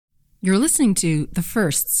You're listening to The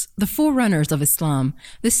Firsts, the Forerunners of Islam,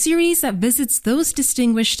 the series that visits those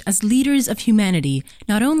distinguished as leaders of humanity,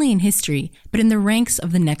 not only in history, but in the ranks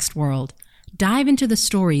of the next world. Dive into the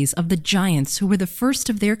stories of the giants who were the first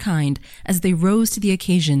of their kind as they rose to the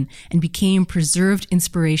occasion and became preserved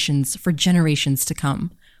inspirations for generations to come.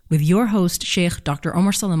 With your host, Sheikh Dr.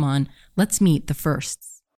 Omar Salaman, let's meet the firsts.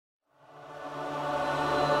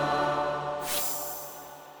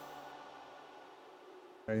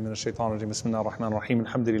 من الشيطان الرجيم بسم الله الرحمن الرحيم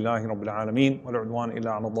الحمد لله رب العالمين ولا عدوان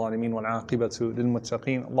إلا على الظالمين والعاقبة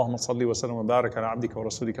للمتقين اللهم صل وسلم وبارك على عبدك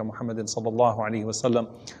ورسولك محمد صلى الله عليه وسلم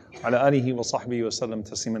على آله وصحبه وسلم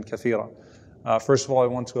تسليما كثيرا. First of all, I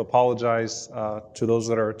want to apologize to those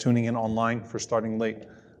that are tuning in online for starting late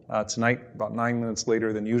tonight, about 9 minutes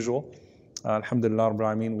later than usual. Alhamdulillah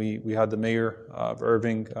Rabbil Alameen, we had the mayor of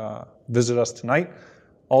Irving visit us tonight.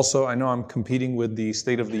 Also, I know I'm competing with the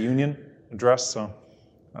State of the Union address, so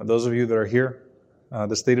those of you that are here,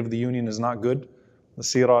 the State of the Union is not good. The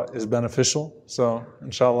seerah is beneficial. So,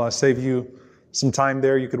 inshallah, save you some time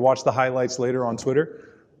there. You could watch the highlights later on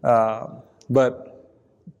Twitter. But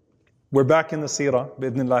we're back in the seerah,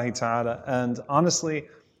 bi'idhnillahi ta'ala. And honestly,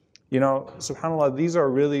 you know, subhanAllah, these are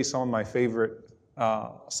really some of my favorite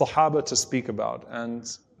sahaba to speak about. And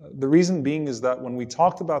the reason being is that when we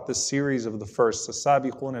talked about this series of the first,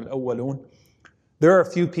 as-sabiqun al-awwalun, there are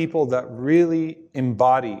a few people that really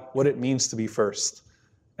embody what it means to be first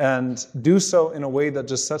and do so in a way that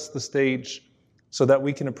just sets the stage so that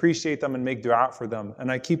we can appreciate them and make dua for them.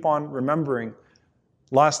 And I keep on remembering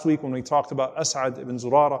last week when we talked about Usayd ibn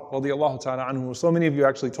Zurara radiyallahu ta'ala anhu, so many of you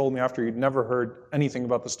actually told me after you'd never heard anything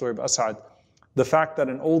about the story of Usayd, the fact that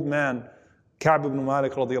an old man, Ka'b ibn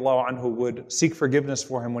Malik radiyallahu anhu, would seek forgiveness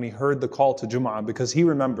for him when he heard the call to Jum'ah because he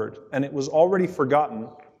remembered and it was already forgotten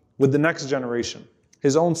with the next generation.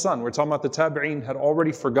 His own son, we're talking about the Tabi'een, had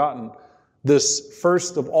already forgotten this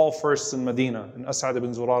first of all firsts in Medina, in Usayd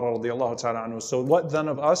ibn Zurara radiyallahu ta'ala anhu. So what then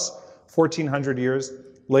of us 1400 years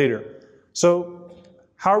later? So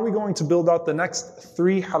how are we going to build out the next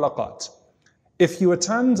 3 halaqat? If you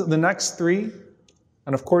attend the next 3,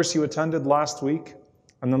 and of course you attended last week,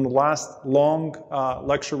 and then the last long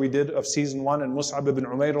lecture we did of season 1 in Mus'ab ibn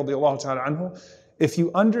Umayr radiyallahu ta'ala anhu, if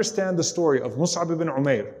you understand the story of Mus'ab ibn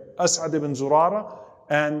Umayr, Usayd ibn Zurara,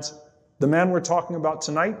 and the man we're talking about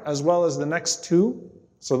tonight, as well as the next 2,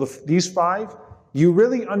 so these 5, you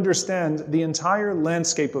really understand the entire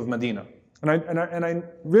landscape of Medina. And I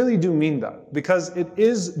really do mean that, because it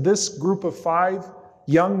is this group of 5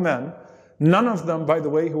 young men, none of them, by the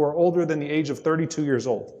way, who are older than the age of 32 years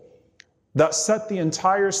old, that set the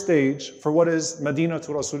entire stage for what is Medina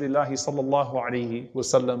to Rasulillahi sallallahu alayhi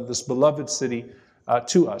wasallam, this beloved city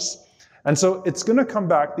to us. And so it's going to come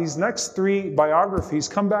back, these next 3 biographies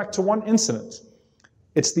come back to one incident.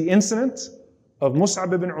 It's the incident of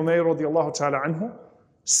Mus'ab ibn Umayr radiyallahu ta'ala anhu,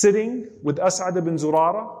 sitting with Usayd ibn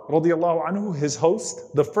Zurara radiyallahu anhu, his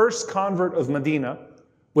host, the first convert of Medina,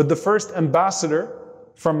 with the first ambassador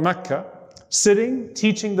from Mecca, sitting,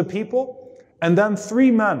 teaching the people, and then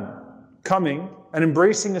 3 men coming and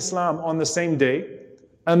embracing Islam on the same day,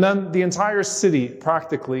 and then the entire city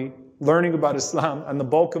practically learning about Islam and the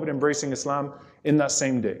bulk of it embracing Islam in that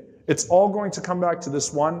same day. It's all going to come back to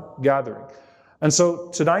this one gathering. And so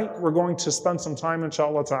tonight we're going to spend some time,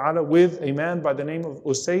 inshallah ta'ala, with a man by the name of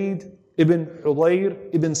Usayd ibn Hudayr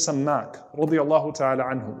ibn Sammak radiyallahu ta'ala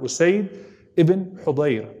anhu. Usayd ibn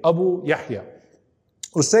Hudayr, Abu Yahya.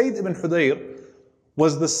 Usayd ibn Hudayr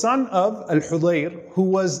was the son of Al-Hudayr, who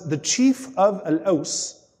was the chief of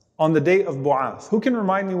Al-Aws on the day of Bu'ath. Who can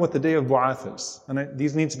remind me what the day of Bu'ath is? And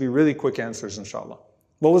these need to be really quick answers, inshallah.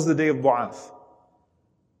 What was the day of Bu'ath?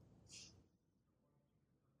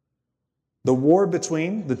 The war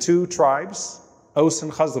between the 2 tribes, Aws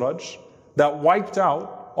and Khazraj, that wiped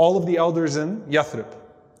out all of the elders in Yathrib,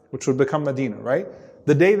 which would become Medina, right?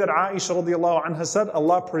 The day that Aisha radiyallahu anha said,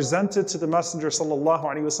 Allah presented to the Messenger sallallahu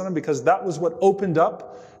alaihi wasallam, because that was what opened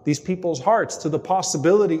up these people's hearts to the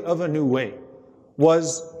possibility of a new way,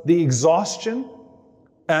 was the exhaustion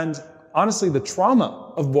and honestly the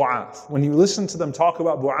trauma of Bu'ath. When you listen to them talk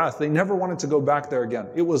about Bu'ath, they never wanted to go back there again.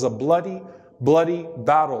 It was a bloody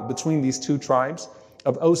battle between these 2 tribes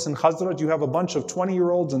of Aws and Khazraj. You have a bunch of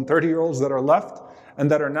 20-year-olds and 30-year-olds that are left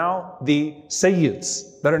and that are now the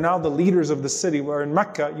Sayyids, that are now the leaders of the city, where in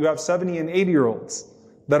Mecca you have 70 and 80-year-olds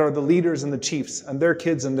that are the leaders and the chiefs, and their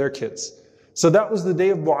kids and their kids. So that was the day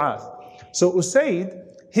of Bu'ath. So Usayd,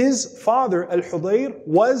 his father, Al-Hudayr,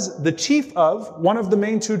 was the chief of one of the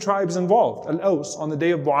main 2 tribes involved, Al-Aws, on the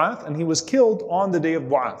day of Bu'ath, and he was killed on the day of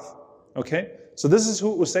Bu'ath. Okay? So this is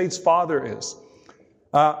who Usayd's father is.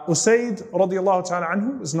 Usayd radiallahu ta'ala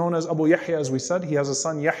anhu is known as Abu Yahya, as we said. He has a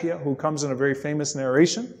son Yahya who comes in a very famous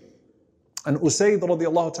narration. And Usayd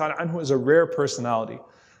radiallahu ta'ala anhu is a rare personality.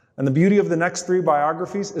 And the beauty of the next three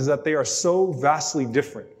biographies is that they are so vastly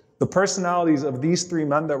different. The personalities of these three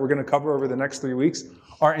men that we're going to cover over the next 3 weeks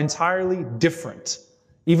are entirely different,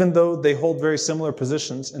 even though they hold very similar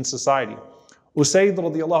positions in society. Usayd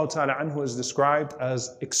radiallahu ta'ala anhu is described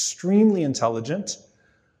as extremely intelligent,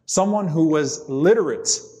 someone who was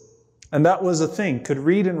literate, and that was a thing, could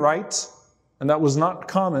read and write, and that was not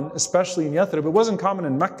common, especially in Yathrib. It wasn't common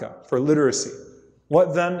in Mecca for literacy.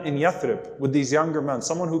 What then in Yathrib with these younger men?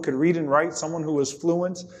 Someone who could read and write, someone who was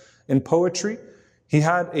fluent in poetry. He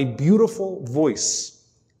had a beautiful voice.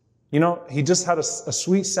 He just had a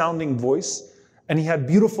sweet sounding voice, and he had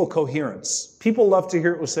beautiful coherence. People love to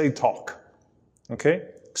hear Usayd talk. Okay?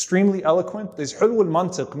 Extremely eloquent. This hulw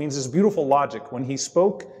al-mantiq means this beautiful logic. When he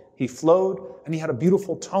spoke, he flowed, and he had a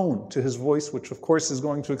beautiful tone to his voice, which of course is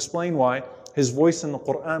going to explain why his voice in the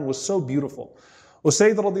Quran was so beautiful.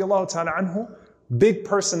 Usayd radiallahu ta'ala anhu, big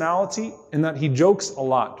personality in that he jokes a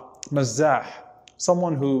lot. Mazzah,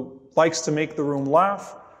 someone who likes to make the room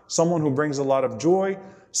laugh, someone who brings a lot of joy,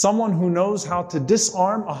 someone who knows how to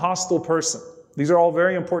disarm a hostile person. These are all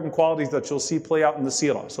very important qualities that you'll see play out in the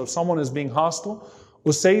seerah. So if someone is being hostile,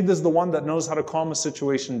 Usayd is the one that knows how to calm a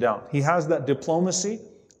situation down. He has that diplomacy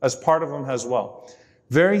as part of him as well.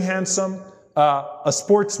 Very handsome, a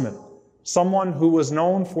sportsman, someone who was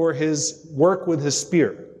known for his work with his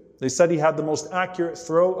spear. They said he had the most accurate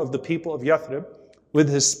throw of the people of Yathrib with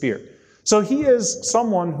his spear. So he is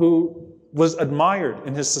someone who was admired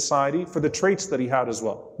in his society for the traits that he had as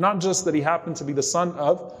well. Not just that he happened to be the son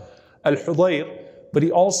of Hudayr, but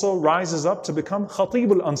he also rises up to become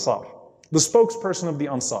Khatib al-Ansar, the spokesperson of the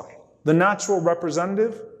Ansar. The natural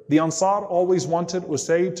representative, the Ansar always wanted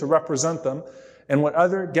Usayd to represent them in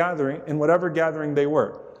whatever gathering they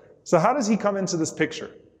were. So how does he come into this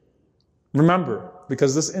picture? Remember,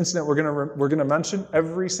 because this incident we're going to mention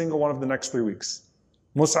every single one of the next 3 weeks.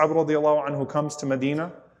 Mus'ab radiallahu anhu comes to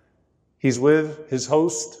Medina. He's with his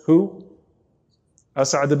host, who?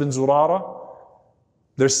 As'ad ibn Zurara.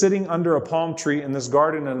 They're sitting under a palm tree in this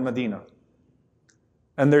garden in Medina.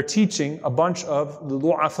 And they're teaching a bunch of the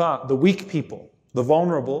du'afa, the weak people, the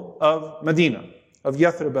vulnerable of Medina, of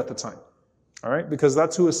Yathrib at the time. All right? Because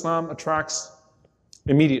that's who Islam attracts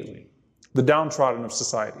immediately, the downtrodden of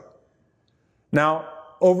society. Now,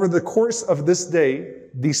 over the course of this day,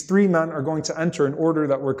 these three men are going to enter in order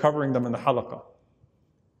that we're covering them in the halaqah.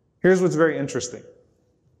 Here's what's very interesting.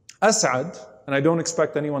 As'ad, and I don't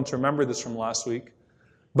expect anyone to remember this from last week,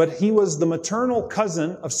 but he was the maternal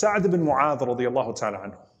cousin of Sa'd ibn Mu'adh radiallahu ta'ala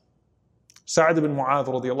anhu. Sa'd ibn Mu'adh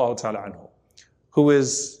radiallahu ta'ala anhu, who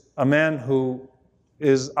is a man who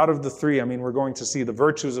is out of the three. We're going to see the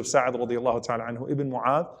virtues of Sa'd radiallahu ta'ala anhu. Ibn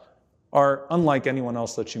Mu'adh are unlike anyone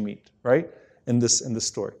else that you meet, right? In this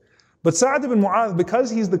story. But Sa'd ibn Mu'adh, because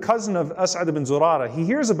he's the cousin of As'ad ibn Zurara, he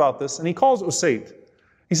hears about this and he calls Usayd.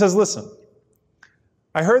 He says, listen,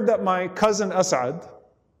 I heard that my cousin As'ad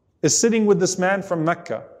is sitting with this man from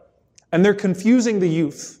Mecca, and they're confusing the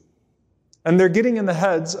youth, and they're getting in the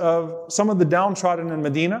heads of some of the downtrodden in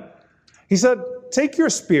Medina. He said, take your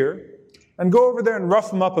spear and go over there and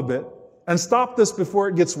rough him up a bit and stop this before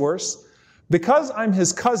it gets worse. Because I'm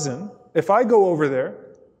his cousin, if I go over there,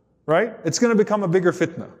 right, it's going to become a bigger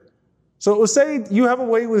fitna. So Usayd, you have a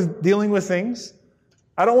way with dealing with things.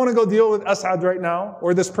 I don't want to go deal with As'ad right now,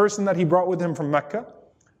 or this person that he brought with him from Mecca.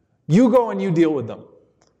 You go and you deal with them.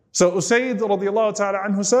 So Usayd radiallahu ta'ala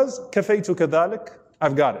anhu says, كَفَيْتُ كَذَلِكَ,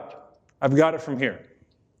 I've got it. I've got it from here.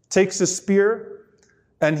 Takes his spear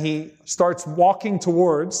and he starts walking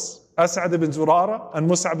towards As'ad ibn Zurara and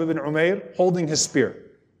Mus'ab ibn Umair holding his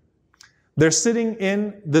spear. They're sitting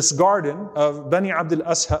in this garden of Bani Abdul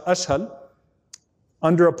Ashhal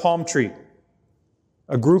under a palm tree.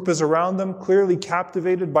 A group is around them, clearly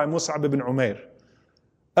captivated by Mus'ab ibn Umair.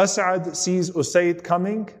 As'ad sees Usayd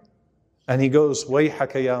coming and he goes,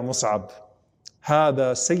 وَيْحَكَ يَا مُصْعَبْ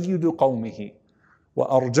هَذَا سَيِّدُ قَوْمِهِ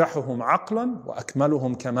وَأَرْجَحُهُمْ عَقْلًا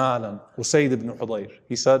وَأَكْمَلُهُمْ كَمَالًا Usayd ibn Hudayr.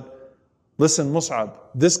 He said, listen Mus'ab,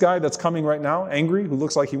 this guy that's coming right now, angry, who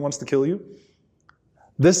looks like he wants to kill you,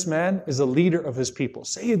 this man is a leader of his people.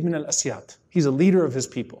 Sayyid min al-Asyad. He's a leader of his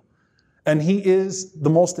people. And he is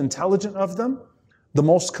the most intelligent of them, the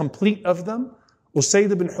most complete of them,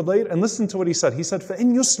 Usayd ibn Hudayr. And listen to what he said. He said,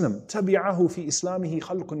 فَإِن يُسْلِمْ تَبِعَهُ فِي إِسْلَامِهِ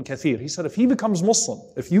خَلْقٌ كَثِيرٌ. He said, if he becomes Muslim,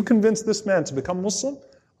 if you convince this man to become Muslim,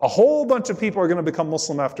 a whole bunch of people are going to become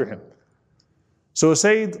Muslim after him. So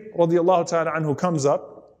Usayd radiallahu ta'ala anhu comes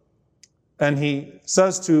up And he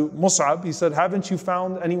says to Mus'ab, he said, haven't you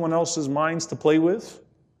found anyone else's minds to play with?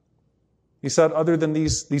 He said, other than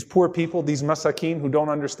these poor people, these masakeen who don't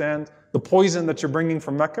understand the poison that you're bringing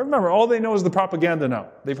from Mecca. Remember, all they know is the propaganda now.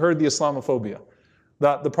 They've heard the Islamophobia.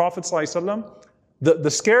 That the Prophet ﷺ, the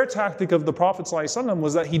scare tactic of the Prophet ﷺ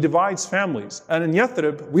was that he divides families. And in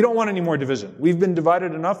Yathrib, we don't want any more division. We've been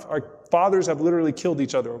divided enough. Our fathers have literally killed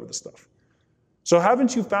each other over this stuff. So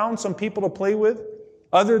haven't you found some people to play with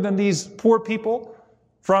other than these poor people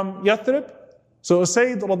from Yathrib? So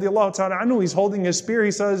Usayd radiallahu ta'ala anhu, he's holding his spear.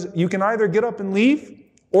 He says, you can either get up and leave,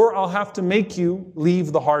 or I'll have to make you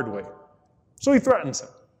leave the hard way. So he threatens him.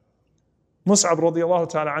 Mus'ab radiallahu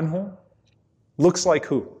ta'ala anhu looks like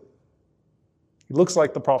who? He looks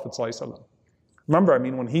like the Prophet ﷺ. Remember,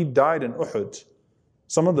 when he died in Uhud,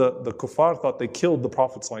 some of the kuffar thought they killed the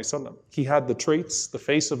Prophet ﷺ. He had the traits, the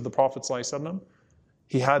face of the Prophet ﷺ.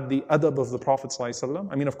 He had the adab of the Prophet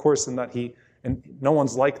ﷺ. Of course, in that and no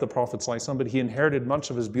one's like the Prophet ﷺ, but he inherited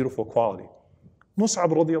much of his beautiful quality.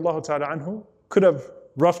 Mus'ab radiallahu ta'ala anhu could have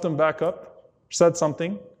roughed him back up, said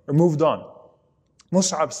something, or moved on.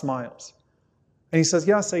 Mus'ab smiles. And he says,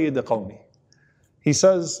 Ya Sayyid qawmi. He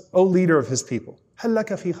says, O leader of his people, هل لك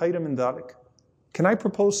في خير من ذلك? Can I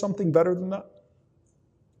propose something better than that?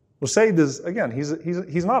 Usayd is, again,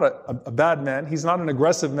 he's not a bad man. He's not an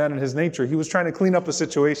aggressive man in his nature. He was trying to clean up a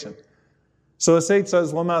situation. So Usayd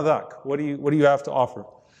says, وَمَا ذَاك? What do you have to offer?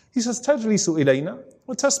 He says, تَجْلِسُ إِلَيْنَا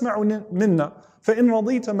وَتَسْمَعُ مِنَّا فَإِنْ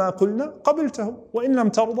رَضِيتَ مَا قُلْنَا قَبِلْتَهُ وَإِنْ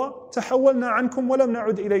لَمْ تَرْضَى تَحَوَّلْنَا عَنْكُمْ وَلَمْ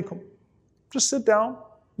نَعُدْ إِلَيْكُمْ. Just sit down,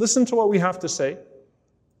 listen to what we have to say.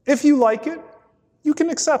 If you like it, you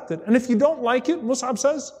can accept it. And if you don't like it, Mus'ab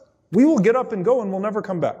says, we will get up and go and we'll never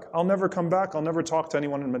come back. I'll never come back. I'll never talk to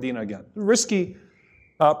anyone in Medina again. Risky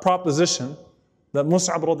proposition that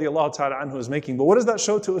Mus'ab radiallahu ta'ala anhu is making. But what does that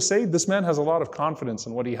show to Usayd? This man has a lot of confidence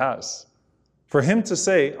in what he has. For him to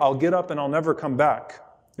say, I'll get up and I'll never come back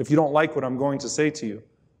if you don't like what I'm going to say to you,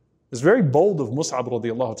 is very bold of Mus'ab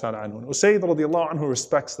radiallahu ta'ala anhu. And Usayd radiallahu anhu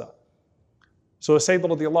respects that. So Usayd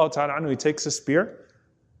radiallahu ta'ala anhu, he takes his spear,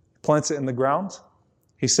 plants it in the ground,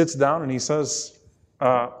 he sits down and he says,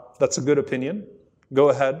 that's a good opinion. Go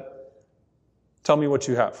ahead. Tell me what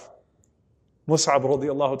you have. Mus'ab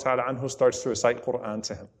radiallahu ta'ala anhu starts to recite Qur'an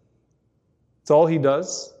to him. So all he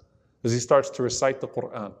does is he starts to recite the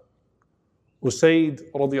Qur'an.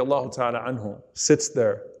 Usayd radiallahu ta'ala anhu sits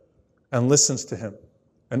there and listens to him.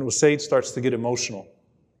 And Usayd starts to get emotional.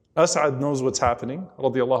 As'ad knows what's happening,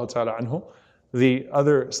 radiallahu ta'ala anhu. The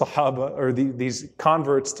other Sahaba, or these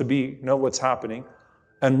converts to be, know what's happening.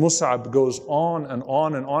 And Mus'ab goes on and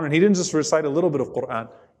on and on. And he didn't just recite a little bit of Qur'an.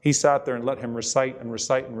 He sat there and let him recite and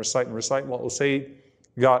recite and recite and recite while Usayd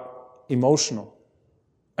got emotional.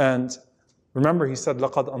 And remember, he said,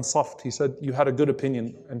 لَقَدْ أَنصَفْتَ. He said, you had a good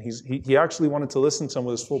opinion. And he actually wanted to listen to him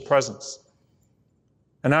with his full presence.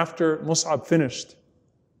 And after Mus'ab finished,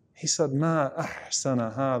 he said, مَا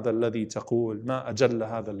أَحْسَنَ هَذَا الَّذِي تَقُولُ مَا أَجَلَّ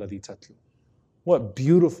هَذَا الَّذِي تَتْلُو. What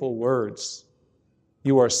beautiful words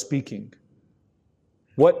you are speaking.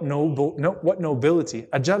 What nobility.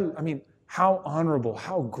 Ajal, how honorable,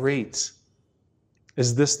 how great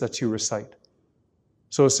is this that you recite?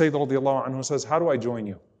 So Usayd radiallahu anhu says, how do I join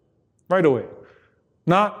you? Right away.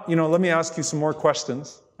 Not, let me ask you some more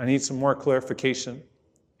questions. I need some more clarification.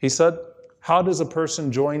 He said, how does a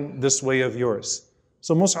person join this way of yours?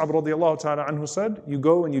 So Mus'ab radiallahu ta'ala anhu said, you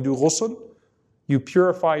go and you do ghusl, you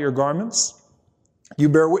purify your garments, you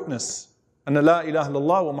bear witness, أن لا إله إلا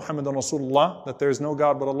الله ومحمد رسول الله, that there is no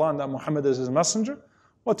God but Allah and that Muhammad is His messenger.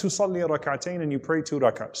 وتصلي ركعتين, and you pray 2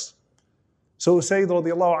 rak'ahs. So Usayd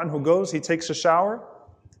radiallahu anhu goes, he takes a shower,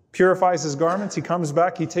 purifies his garments, he comes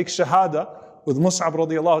back, he takes shahada with Mus'ab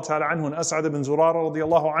radiallahu ta'ala anhu and As'ad ibn Zurara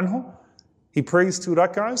radiallahu anhu. He prays 2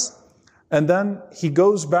 rak'ahs, and then he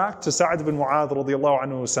goes back to Sa'd ibn Mu'adh radiallahu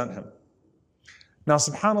anhu who sent him. Now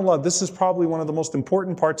subhanAllah, this is probably one of the most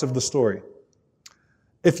important parts of the story.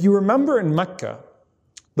 If you remember in Mecca,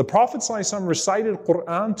 the Prophet ﷺ recited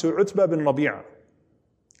Qur'an to Utbah bin Rabi'ah.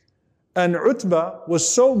 And Utbah was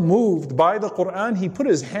so moved by the Qur'an, he put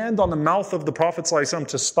his hand on the mouth of the Prophet ﷺ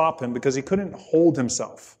to stop him because he couldn't hold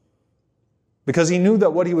himself. Because he knew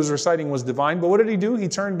that what he was reciting was divine. But what did he do? He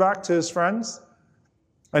turned back to his friends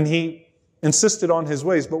and he insisted on his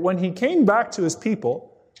ways. But when he came back to his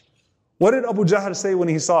people, what did Abu Jahl say when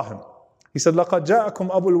he saw him? He said, لَقَدْ جَاءَكُمْ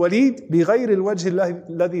أَبُو الْوَلِيدِ بِغَيْرِ الْوَجْهِ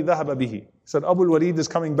الَّذِي ذَهَبَ بِهِ. He said, Abu al-Walid is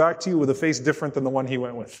coming back to you with a face different than the one he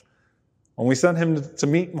went with. When we sent him to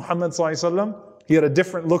meet Muhammad ﷺ, he had a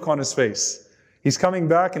different look on his face. He's coming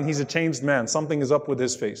back and he's a changed man. Something is up with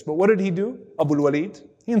his face. But what did he do? Abu al-Walid,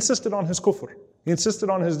 he insisted on his kufr. He insisted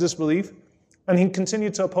on his disbelief. And he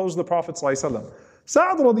continued to oppose the Prophet ﷺ.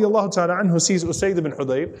 Sa'd radiallahu ta'ala anhu sees Usayd ibn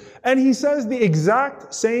Hudayr, and he says the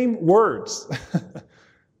exact same words.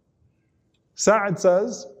 Sa'd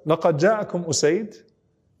says, لَقَدْ جَاءَكُمْ Usayd.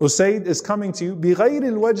 Usayd is coming to you بِغَيْرِ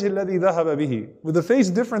الْوَجْهِ الَّذِي ذَهَبَ بِهِ, with a face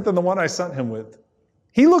different than the one I sent him with.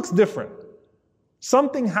 He looks different.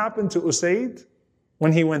 Something happened to Usayd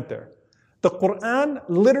when he went there. The Quran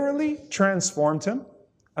literally transformed him.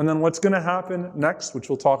 And then what's going to happen next, which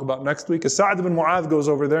we'll talk about next week, is Sa'd ibn Mu'adh goes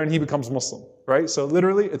over there and he becomes Muslim. Right? So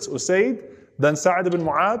literally it's Usayd, then Sa'd ibn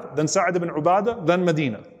Mu'adh, then Sa'd ibn Ubadah, then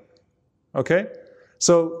Medina. Okay?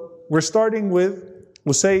 So we're starting with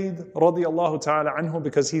Usayd radiallahu ta'ala anhu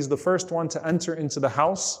because he's the first one to enter into the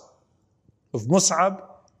house of Mus'ab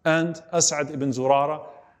and As'ad ibn Zurara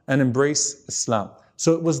and embrace Islam.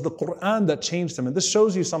 So it was the Quran that changed him. And this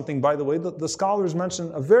shows you something, by the way, that the scholars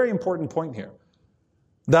mention a very important point here.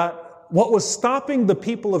 That what was stopping the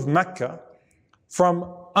people of Mecca from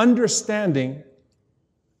understanding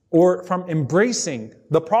or from embracing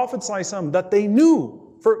the Prophet ﷺ that they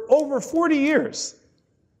knew for over 40 years,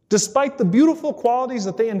 despite the beautiful qualities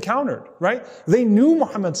that they encountered, right? They knew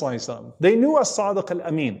Muhammad ﷺ. They knew As-Sadiq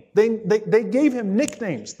al-Amin. They gave him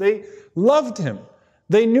nicknames. They loved him.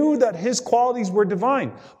 They knew that his qualities were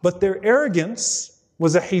divine. But their arrogance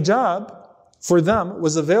was a hijab for them,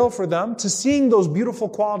 was a veil for them to seeing those beautiful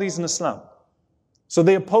qualities in Islam. So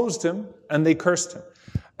they opposed him and they cursed him.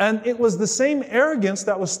 And it was the same arrogance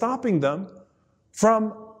that was stopping them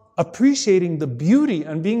from appreciating the beauty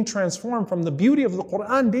and being transformed from the beauty of the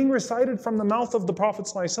Quran being recited from the mouth of the Prophet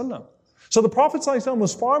ﷺ. So the Prophet ﷺ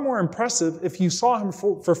was far more impressive if you saw him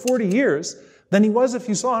for 40 years than he was if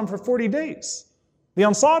you saw him for 40 days. The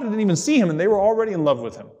Ansar didn't even see him and they were already in love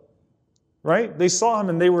with him. Right? They saw him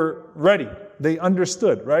and they were ready. They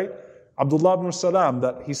understood, right? Abdullah ibn Salam,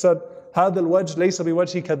 that he said, هَذَا الْوَجْهِ لَيْسَ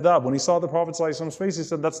بِوَجْهِ كَذَّابٍ. When he saw the Prophet ﷺ's face, he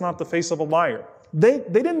said, that's not the face of a liar. They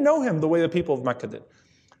didn't know him the way the people of Mecca did.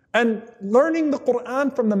 And learning the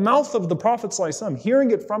Quran from the mouth of the Prophet ﷺ,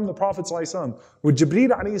 hearing it from the Prophet ﷺ, with Jibreel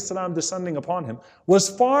alayhi salam descending upon him, was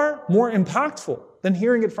far more impactful than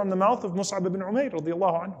hearing it from the mouth of Mus'ab ibn Umayr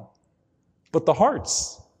radiallahu anhu. But the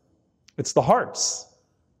hearts, it's the hearts,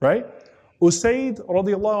 right? Usayd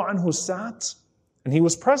radiallahu anhu sat and he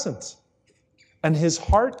was present. And his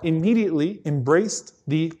heart immediately embraced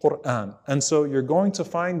the Quran. And so you're going to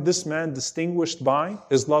find this man distinguished by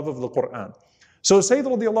his love of the Quran. So Usayd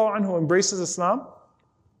radiallahu anhu embraces Islam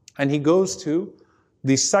and he goes to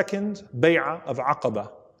the second bay'ah of Aqaba.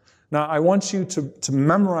 Now I want you to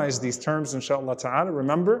memorize these terms inshaAllah ta'ala.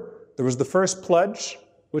 Remember, there was the first pledge,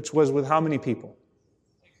 which was with how many people?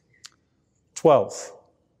 12.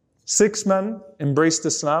 6 men embraced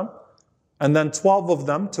Islam, and then 12 of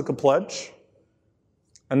them took a pledge,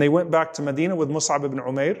 and they went back to Medina with Mus'ab ibn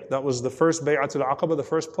Umayr. That was the first Bay'atul Aqaba, the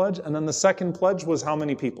first pledge, and then the second pledge was how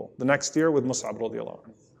many people? The next year with Mus'ab radiallahu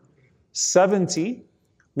anhu. 70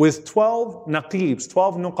 with 12 naqibs,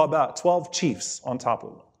 12 nuqaba, 12 chiefs on top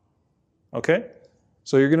of them. Okay?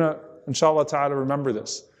 So you're going to, inshallah ta'ala, remember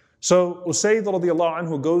this. So Usayd radiallahu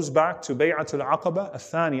anhu goes back to Bay'atul Aqaba,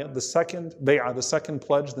 Athaniya, the second bay'ah, the second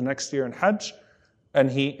pledge the next year in Hajj,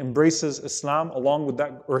 and he embraces Islam along with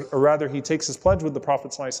that, or rather he takes his pledge with the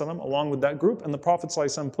Prophet ﷺ along with that group, and the Prophet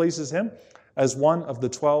ﷺ places him as one of the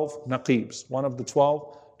 12 naqibs, one of the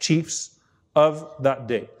 12 chiefs of that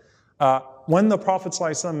day. When the Prophet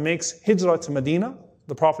ﷺ makes hijrah to Medina,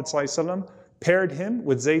 the Prophet ﷺ paired him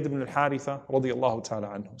with Zayd ibn al-Haritha radiallahu ta'ala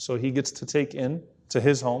anhu. So he gets to take in to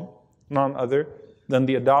his home, none other than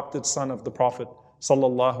the adopted son of the Prophet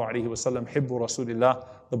sallallahu alaihi wasallam, Hibbu Rasulillah,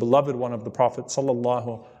 the beloved one of the Prophet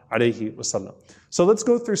sallallahu alaihi wasallam. So let's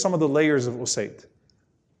go through some of the layers of Usayd.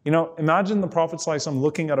 You know, imagine the Prophet sallallahu alaihi wasallam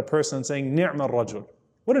looking at a person and saying, "Ni'ma ar-rajul."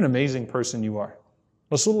 What an amazing person you are.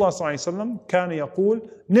 Rasulullah sallallahu alaihi wasallam kana yaqul,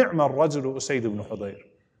 "Ni'ma ar-rajul Usayd ibn Hudayr."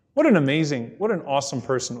 What an awesome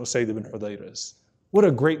person Usayd ibn Hudayr is. What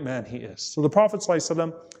a great man he is. So the Prophet sallallahu alaihi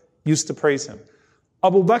wasallam used to praise him.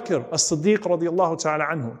 Abu Bakr as-Siddiq radiallahu ta'ala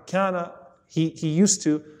anhu, he used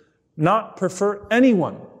to not prefer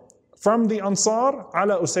anyone from the Ansar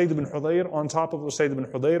ala Usayd ibn Hudayr, on top of Usayd ibn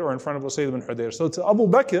Hudayr or in front of Usayd ibn Hudayr. So to Abu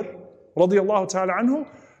Bakr radiallahu ta'ala anhu,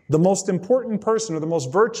 the most important person or the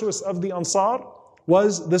most virtuous of the Ansar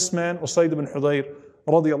was this man Usayd ibn Hudayr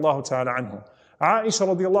radiallahu ta'ala anhu. Aisha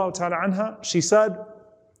radiallahu ta'ala anha, she said,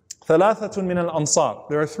 ثلاثة من الأنصار.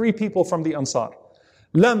 There are 3 people from the Ansar.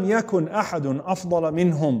 لم يكن أحد أفضل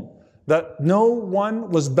منهم. That no one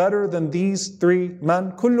was better than these 3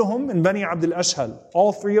 men. كلهم من بني عبد الأشهل.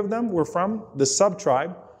 All 3 of them were from the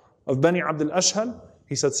sub-tribe of Bani Abd al-Ashhal.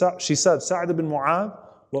 She said, Sa'd ibn Mu'adh,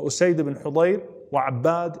 wa Usayd ibn Hudayr, wa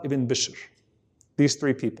Abbad ibn Bishr. These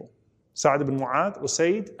three people. Sa'd ibn Mu'adh,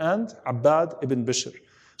 Usayd, and Abbad ibn Bishr.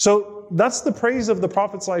 So that's the praise of the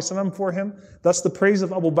Prophet ﷺ for him. That's the praise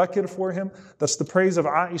of Abu Bakr for him. That's the praise of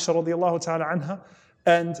Aisha radiallahu ta'ala anha.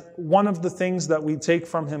 And one of the things that we take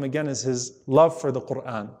from him again is his love for the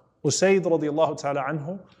Quran. Usayd radiallahu ta'ala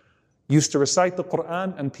anhu used to recite the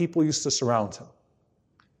Quran and people used to surround him.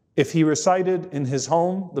 If he recited in his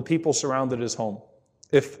home, the people surrounded his home.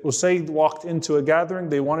 If Usayd walked into a gathering,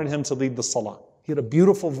 they wanted him to lead the salah. He had a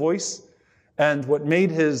beautiful voice, and what made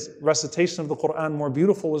his recitation of the Quran more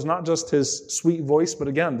beautiful was not just his sweet voice, but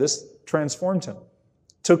again, this transformed him,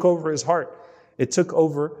 took over his heart. It took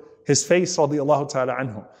over his face, radiallahu ta'ala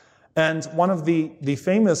anhu. And one of the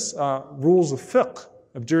famous rules of fiqh,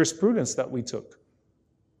 of jurisprudence that we took,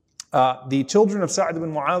 the children of Sa'd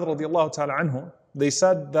ibn Mu'adh radiallahu ta'ala anhu, they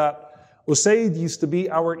said that Usayd used to be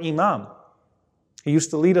our imam. He used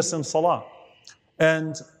to lead us in salah.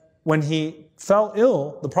 And when he fell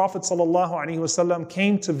ill, the Prophet ﷺ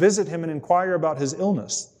came to visit him and inquire about his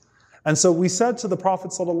illness. And so we said to the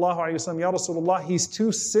Prophet ﷺ, Ya Rasulullah, he's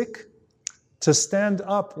too sick to stand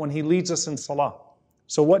up when he leads us in salah.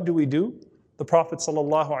 So what do? The Prophet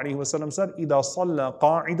ﷺ said, إِذَا صَلَّى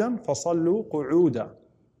قَاعِدًا فَصَلُّوا قُعُودًا.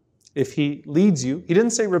 If he leads you, he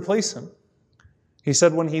didn't say replace him. He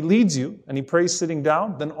said when he leads you and he prays sitting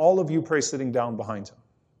down, then all of you pray sitting down behind him.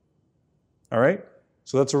 All right?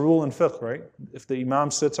 So that's a rule in fiqh, right? If the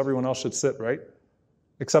imam sits, everyone else should sit, right?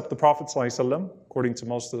 Except the Prophet ﷺ, according to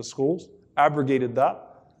most of the schools, abrogated that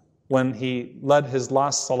when he led his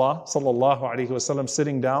last salah, sallallahu alaihi wasallam,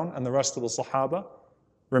 sitting down, and the rest of the Sahaba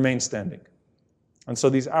remained standing. And so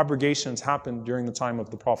these abrogations happened during the time of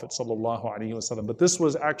the Prophet sallallahu alaihi wasallam. But this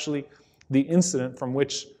was actually the incident from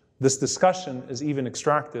which this discussion is even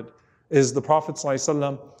extracted, is the Prophet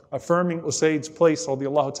ﷺ affirming Usayd's place,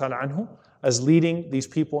 radiallahu ta'ala anhu, as leading these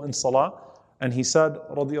people in salah. And he said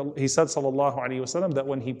sallallahu alaihi wasallam, that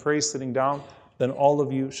when he prays sitting down, then all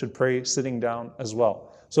of you should pray sitting down as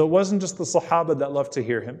well. So it wasn't just the Sahaba that loved to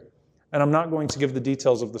hear him. And I'm not going to give the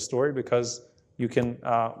details of the story because you can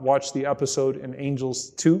watch the episode in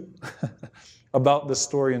Angels 2 about this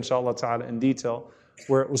story, inshallah ta'ala, in detail,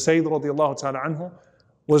 where Usayd radiallahu ta'ala anhu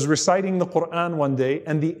was reciting the Quran one day,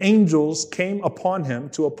 and the angels came upon him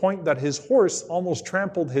to a point that his horse almost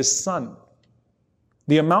trampled his son.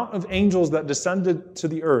 The amount of angels that descended to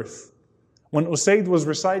the earth when Usayd was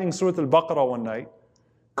reciting Surah Al-Baqarah one night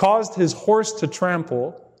caused his horse to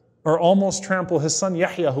trample or almost trample his son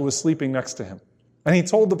Yahya, who was sleeping next to him. And he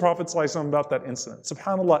told the Prophet ﷺ about that incident.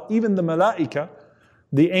 SubhanAllah, even the malaika,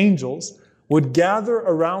 the angels, would gather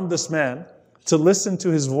around this man to listen to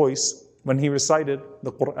his voice when he recited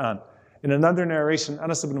the Quran. In another narration,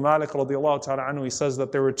 Anas ibn Malik radiallahu ta'ala anhu, he says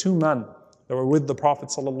that there were two men that were with the Prophet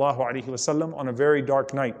sallallahu alaihi wasallam on a very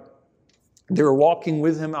dark night. They were walking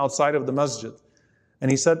with him outside of the masjid.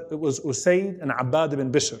 And he said it was Usayd and Abbad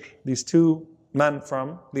ibn Bishr, these two men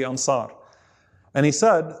from the Ansar. And he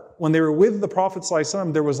said, when they were with the Prophet sallallahu alaihi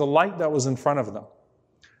wasallam, there was a light that was in front of them.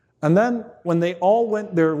 And then when they all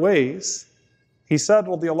went their ways, he said,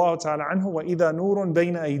 radiyallahu ta'ala anhu, وَإِذَا نُورٌ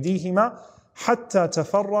بَيْنَ أَيْدِيهِمَا حَتَّى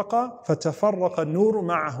تَفَرَّقَ فَتَفَرَّقَ النُّورُ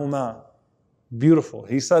مَعَهُمَا. Beautiful.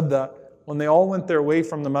 He said that when they all went their way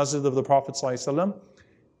from the masjid of the Prophet ﷺ,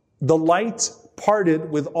 the light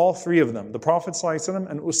parted with all three of them, the Prophet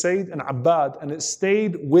ﷺ and Usayd and Abbad, and it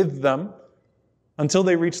stayed with them until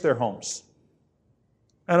they reached their homes.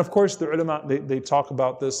 And of course, the ulama, they talk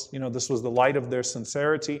about this, this was the light of their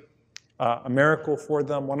sincerity, a miracle for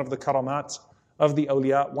them, one of the karamat of the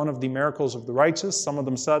awliya, one of the miracles of the righteous. Some of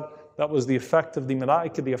them said that was the effect of the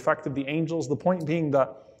malaika, the effect of the angels. The point being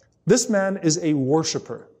that this man is a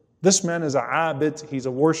worshipper. This man is a abid, he's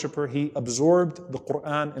a worshipper. He absorbed the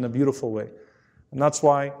Quran in a beautiful way. And that's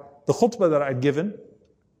why the khutbah that I'd given,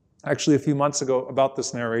 actually a few months ago, about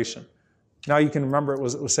this narration. Now you can remember it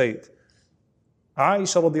was Usayd.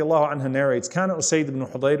 Aisha radiallahu anha narrates, كان أسيد بن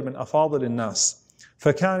حضير من أفاضل الناس.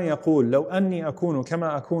 فكان يقول لو أني أكون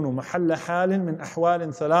كما أكون محل حال من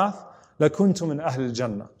أحوال ثلاث لكنت من أهل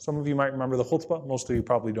الجنة. Some of you might remember the khutbah, most of you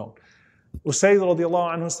probably don't. Usayd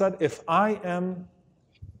radiallahu anhu said, if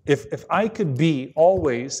I could be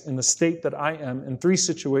always in the state that I am in three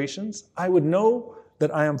situations, I would know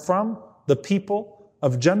that I am from the people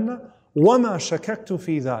of Jannah. وَمَا شَكَكْتُ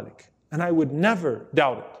فِي ذَلِكَ. And I would never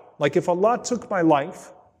doubt it. Like if Allah took my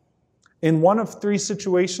life in one of three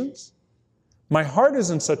situations, my heart is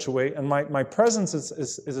in such a way and my presence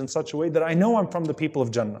is in such a way that I know I'm from the people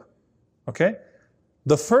of Jannah. Okay?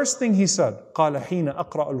 The first thing he said, قَالَ حِينَ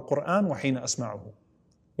أَقْرَأُ الْقُرْآنَ وَحِينَ أَسْمَعُهُ.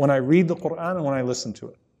 When I read the Quran and when I listen to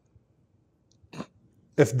it.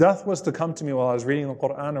 If death was to come to me while I was reading the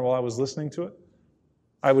Quran or while I was listening to it,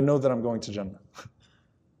 I would know that I'm going to Jannah.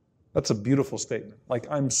 That's a beautiful statement. Like,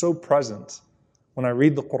 I'm so present when I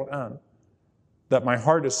read the Quran that my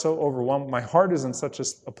heart is so overwhelmed. My heart is in such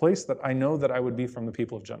a place that I know that I would be from the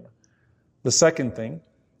people of Jannah. The second thing,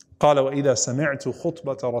 قال وإذا سمعت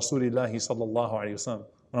خطبة رسول الله صلى الله عليه وسلم.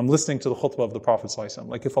 When I'm listening to the khutbah of the Prophet صلى الله عليه وسلم.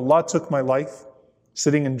 Like, if Allah took my life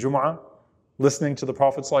sitting in Jum'ah, listening to the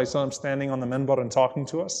Prophet صلى الله عليه وسلم standing on the minbar and talking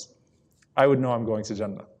to us, I would know I'm going to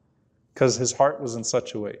Jannah. Because his heart was in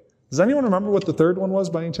such a way. Does anyone remember what the third one was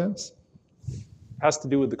by any chance? It has to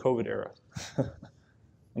do with the COVID era.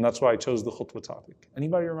 And that's why I chose the khutbah topic.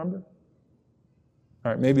 Anybody remember?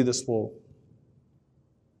 All right, maybe this will...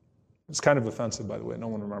 It's kind of offensive, by the way. No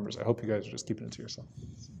one remembers. I hope you guys are just keeping it to yourself.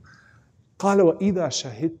 قال وإذا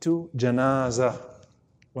شهدت جنازة.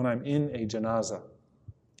 When I'm in a janazah.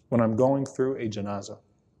 When I'm going through a janazah.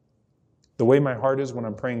 The way my heart is when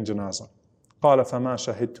I'm praying janazah. قال فما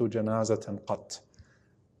شهدت جنازة قط.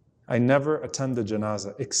 I never attend the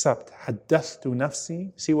janazah except حدثت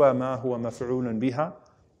نفسي سوى ما هو مفعول بها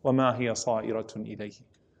وما هي صائرة إليه.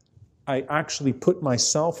 I actually put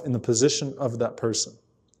myself in the position of that person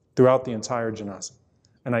throughout the entire janazah.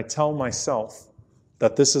 And I tell myself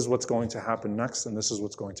that this is what's going to happen next and this is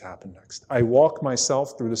what's going to happen next. I walk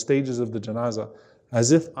myself through the stages of the janazah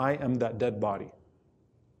as if I am that dead body.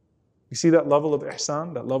 You see that level of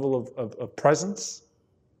ihsan, that level of presence?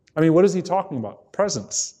 I mean, what is he talking about?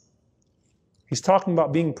 Presence. He's talking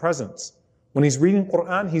about being present. When he's reading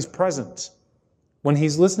Quran, he's present. When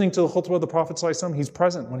he's listening to the khutbah of the Prophet ﷺ, he's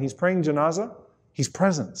present. When he's praying janazah, he's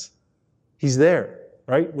present. He's there,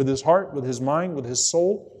 right? With his heart, with his mind, with his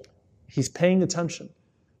soul, he's paying attention.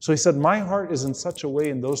 So he said, my heart is in such a way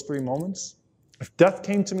in those three moments. If death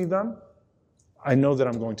came to me then, I know that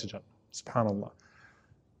I'm going to Jannah. SubhanAllah.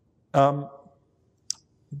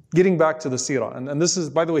 Getting back to the seerah, and this is,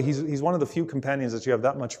 by the way, he's one of the few companions that you have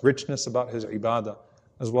that much richness about his ibadah,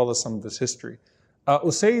 as well as some of his history.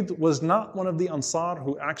 Usayd was not one of the Ansar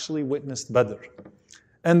who actually witnessed Badr.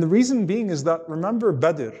 And the reason being is that, remember,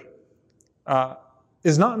 Badr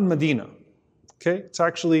is not in Medina. Okay? It's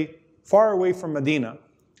actually far away from Medina.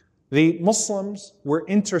 The Muslims were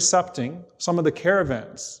intercepting some of the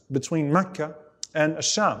caravans between Mecca and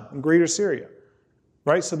Asham in Greater Syria.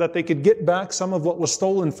 Right, so that they could get back some of what was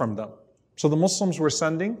stolen from them. So the Muslims were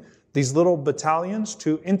sending these little battalions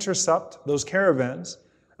to intercept those caravans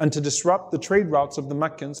and to disrupt the trade routes of the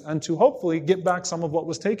Meccans and to hopefully get back some of what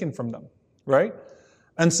was taken from them. Right?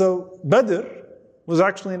 And so Badr was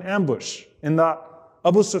actually an ambush in that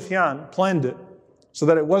Abu Sufyan planned it so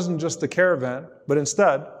that it wasn't just a caravan, but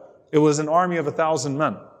instead it was an army of 1,000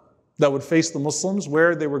 men that would face the Muslims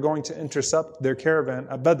where they were going to intercept their caravan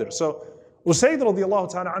at Badr. So Usayd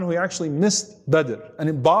radiallahu ta'ala anhu, he actually missed Badr, and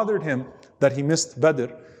it bothered him that he missed Badr.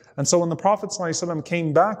 And so when the Prophet ﷺ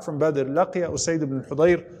came back from Badr, لقي Usayd ibn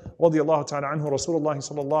Hudayr radiallahu ta'ala anhu رسول الله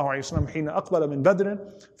صلى الله عليه وسلم حين أقبل من بدر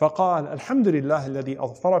فقال الحمد لله الذي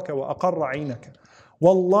أظفرك وأقر عينك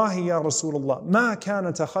والله يا رسول الله ما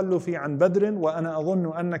كان تخلفي عن بدر وأنا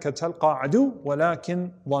أظن أنك تلقى عدو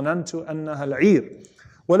ولكن ظننت أنها العير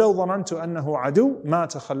ولو ظننت أنه عدو ما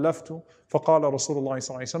تخلفت فقال رسول الله صلى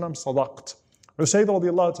الله عليه وسلم صدقت. Usayd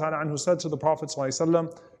radiallahu ta'ala anhu said to the Prophet صلى الله عليه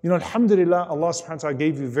وسلم, you know, alhamdulillah, Allah subhanahu wa ta'ala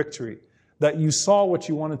gave you victory, that you saw what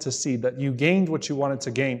you wanted to see, that you gained what you wanted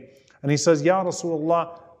to gain. And he says, Ya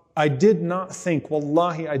Rasulullah, I did not think,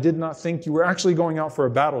 wallahi, I did not think you were actually going out for a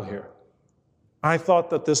battle here. I thought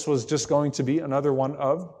that this was just going to be another one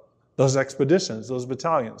of those expeditions, those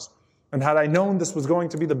battalions. And had I known this was going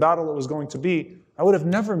to be the battle it was going to be, I would have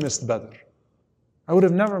never missed Badr. I would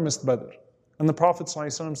have never missed Badr. And the Prophet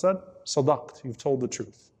ﷺ said, Sadaqt, you've told the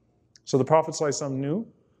truth. So the Prophet ﷺ knew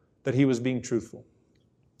that he was being truthful.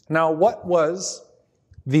 Now, what was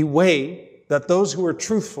the way that those who were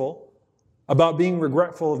truthful about being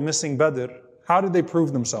regretful of missing Badr, how did they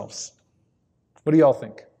prove themselves? What do y'all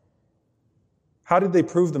think? How did they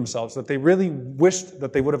prove themselves that they really wished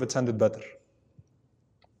that they would have attended Badr?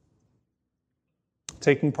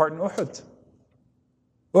 Taking part in Uhud.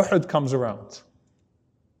 Uhud comes around.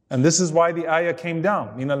 And this is why the ayah came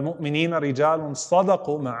down. مِنَ الْمُؤْمِنِينَ رِجَالٌ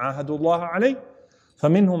صَدَقُوا مَا عَاهَدُوا اللَّهَ عَلَيْهِ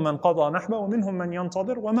فَمِنْهُمْ مَنْ قَضَى نَحْبَهُ وَمِنْهُمْ مَنْ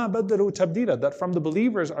يَنْتَظِرُ وَمَا بَدَّلُوا تَبْدِيلًا. That from the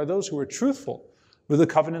believers are those who were truthful with the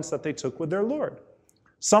covenants that they took with their Lord.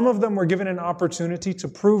 Some of them were given an opportunity to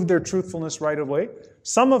prove their truthfulness right away.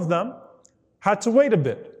 Some of them had to wait a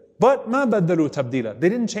bit. But مَا بَدَّلُوا تَبْدِيلًا. They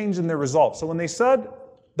didn't change in their resolve. So when they said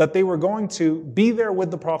that they were going to be there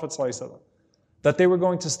with the Prophet ﷺ, that they were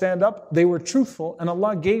going to stand up, they were truthful, and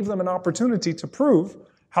Allah gave them an opportunity to prove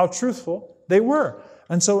how truthful they were.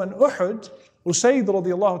 And so in Uhud, Usayd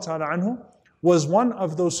radiallahu ta'ala anhu was one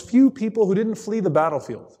of those few people who didn't flee the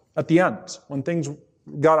battlefield. At the end, when things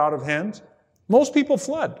got out of hand, most people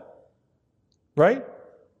fled, right?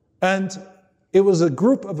 And it was a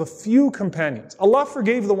group of a few companions. Allah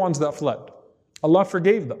forgave the ones that fled. Allah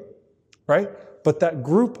forgave them, right? But that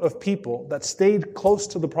group of people that stayed close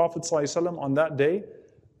to the Prophet ﷺ on that day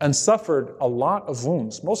and suffered a lot of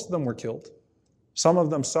wounds, most of them were killed. Some of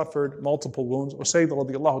them suffered multiple wounds. Usayd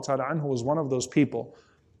radiallahu ta'ala anhu was one of those people.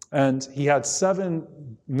 And he had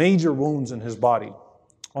 7 major wounds in his body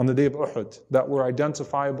on the day of Uhud that were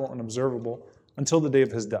identifiable and observable until the day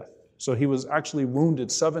of his death. So he was actually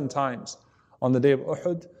wounded 7 times on the day of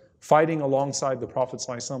Uhud, fighting alongside the Prophet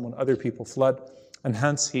ﷺ when other people fled. And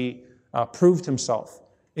hence he proved himself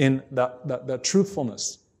in that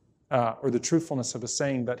truthfulness, or the truthfulness of his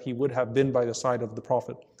saying that he would have been by the side of the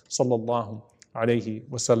Prophet sallallahu alaihi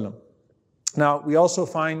wasallam. Now, we also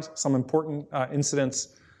find some important incidents.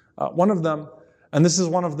 One of them, and this is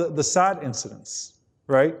one of the sad incidents,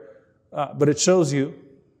 right? But it shows you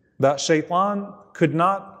that Shaitan could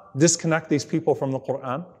not disconnect these people from the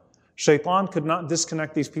Quran. Shaitan could not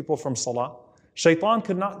disconnect these people from Salah. Shaitan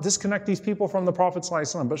could not disconnect these people from the Prophet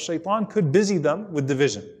ﷺ, but Shaitan could busy them with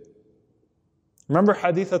division. Remember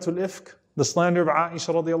Hadithatul Ifk, the slander of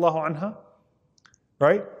Aisha radiallahu anha?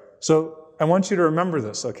 Right? So I want you to remember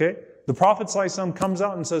this, okay? The Prophet ﷺ comes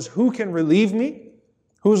out and says, who can relieve me?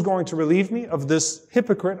 Who's going to relieve me of this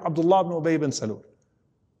hypocrite, Abdullah ibn Ubay ibn Salul?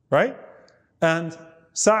 Right? And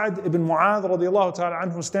Sa'd ibn Mu'adh radiallahu ta'ala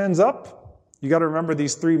anhu stands up. You got to remember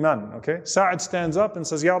these 3 men, okay? Sa'd stands up and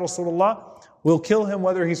says, Ya Rasulullah, we'll kill him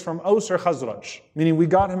whether he's from Aus or Khazraj. Meaning we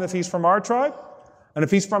got him if he's from our tribe, and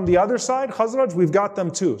if he's from the other side, Khazraj, we've got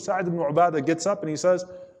them too. Sa'd ibn Ubadah gets up and he says,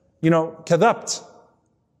 kadhabt.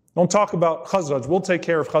 Don't talk about Khazraj, we'll take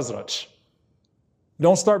care of Khazraj.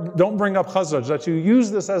 Don't bring up Khazraj, that you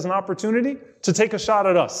use this as an opportunity to take a shot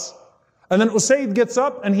at us. And then Usayd gets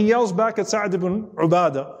up and he yells back at Sa'd ibn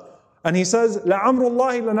Ubadah and he says, لَعَمْرُ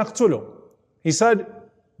اللَّهِ لَنَقْتُلُهُ. He said,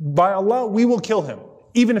 by Allah, we will kill him,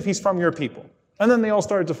 even if he's from your people. And then they all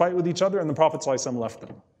started to fight with each other and the Prophet ﷺ left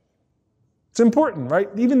them. It's important, right?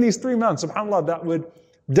 Even these 3 men, subhanAllah, that would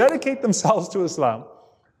dedicate themselves to Islam,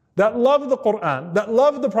 that loved the Quran, that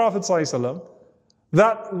loved the Prophet ﷺ,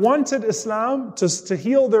 that wanted Islam to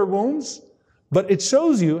heal their wounds, but it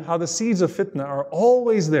shows you how the seeds of fitna are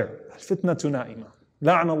always there. Fitnatu na'ima.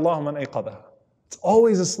 La'ana Allah man ayqadaha. It's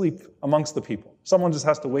always asleep amongst the people. Someone just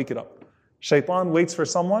has to wake it up. Shaitan waits for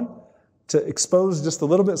someone to expose just a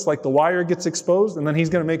little bit. It's like the wire gets exposed and then he's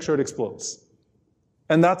going to make sure it explodes.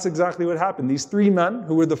 And that's exactly what happened. These 3 men,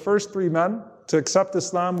 who were the first 3 men to accept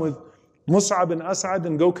Islam with Mus'ab and As'ad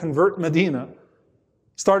and go convert Medina,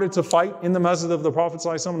 started to fight in the masjid of the Prophet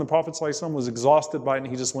ﷺ, and the Prophet ﷺ was exhausted by it and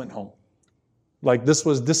he just went home. Like this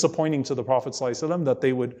was disappointing to the Prophet ﷺ that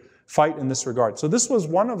they would fight in this regard. So this was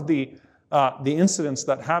one of the incidents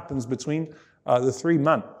that happens between the 3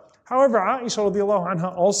 men. However, Aisha radiallahu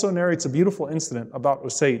anha also narrates a beautiful incident about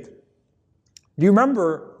Usayd. Do you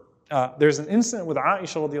remember there's an incident with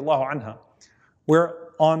Aisha radiallahu anha where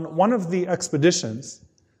on one of the expeditions,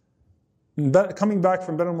 coming back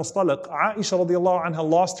from Banu Mustaliq, Aisha radiallahu anha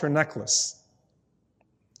lost her necklace.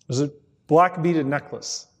 It was a black beaded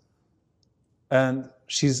necklace. And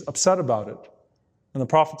she's upset about it. And the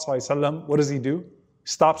Prophet ﷺ, what does he do?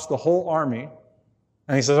 Stops the whole army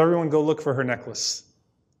and he says, everyone go look for her necklace.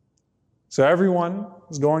 So everyone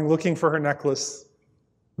is going looking for her necklace.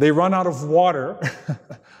 They run out of water.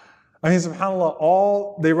 I mean,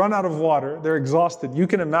 subhanAllah, they run out of water. They're exhausted. You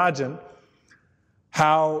can imagine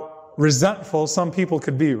how resentful some people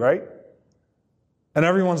could be, right? And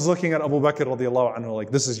everyone's looking at Abu Bakr radiallahu anhu like,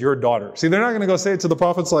 this is your daughter. See, they're not going to go say it to the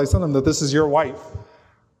Prophet ﷺ that this is your wife,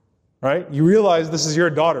 right? You realize this is your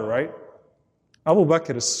daughter, right? Abu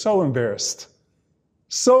Bakr is so embarrassed.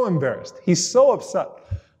 So embarrassed. He's so upset.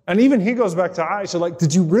 And even he goes back to Aisha like,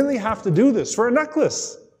 did you really have to do this for a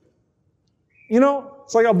necklace?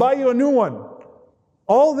 It's like, I'll buy you a new one.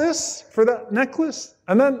 All this for that necklace?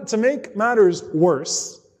 And then to make matters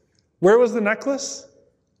worse, where was the necklace?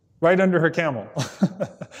 Right under her camel.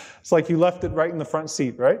 It's like you left it right in the front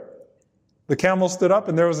seat, right? The camel stood up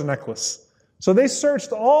and there was a necklace. So they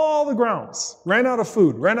searched all the grounds, ran out of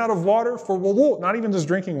food, ran out of water for wudu, not even just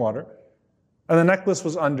drinking water. And the necklace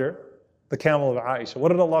was under the camel of Aisha. What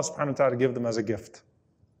did Allah subhanahu wa ta'ala give them as a gift?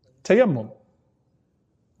 Tayammum.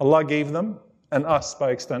 Allah gave them, and us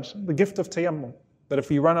by extension, the gift of tayammum. That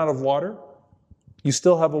if you run out of water, you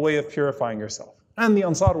still have a way of purifying yourself. And the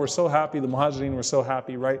Ansar were so happy, the Muhajirin were so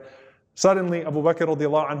happy, right? Suddenly Abu Bakr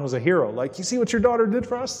radiallahu anhu was a hero. Like, you see what your daughter did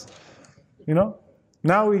for us?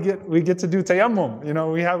 Now we get to do tayammum.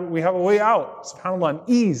 We have a way out. SubhanAllah, an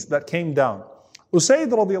ease that came down. Usayd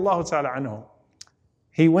radiallahu ta'ala anhu,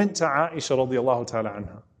 he went to Aisha radiallahu ta'ala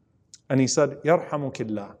anha, and he said,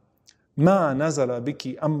 Yarhamukillah, ما نزل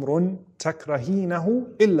بك أمر تكرهينه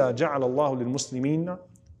إلا جعل الله للمسلمين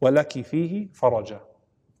ولك فيه فرجا.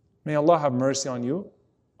 May Allah have mercy on you,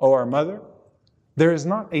 O our mother. There is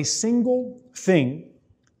not a single thing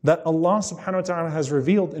that Allah subhanahu wa ta'ala has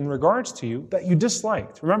revealed in regards to you that you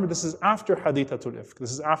disliked. Remember, this is after hadithatul ifk.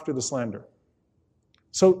 This is after the slander.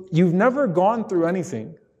 So you've never gone through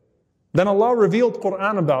anything. Then Allah revealed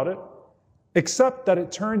Quran about it, except that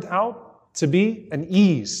it turned out to be an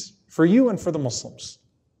ease for you and for the Muslims.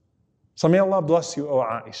 So may Allah bless you, O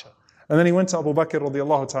Aisha. And then he went to Abu Bakr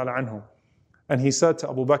radiallahu ta'ala anhu, and he said to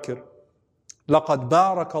Abu Bakr, لَقَدْ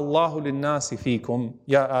بَارَكَ اللَّهُ لِلنَّاسِ فِيكُمْ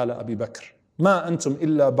يَا آلَ أَبِي بَكْرٍ مَا أَنْتُمْ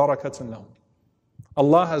إِلَّا بَرَكَةٌ لَهُمْ.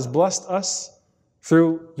 Allah has blessed us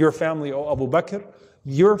through your family, O Abu Bakr.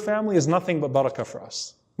 Your family is nothing but barakah for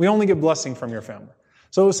us. We only get blessing from your family.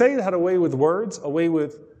 So Usayd had a way with words, a way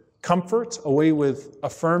with comfort, a way with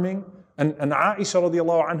affirming. And Aisha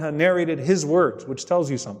radiallahu anha narrated his words, which tells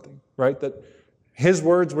you something, right? That his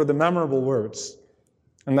words were the memorable words.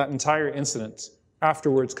 And that entire incident,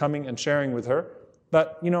 afterwards coming and sharing with her,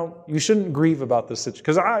 that, you shouldn't grieve about this situation.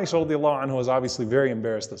 Because Aisha radiallahu anha was obviously very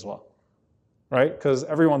embarrassed as well, right? Because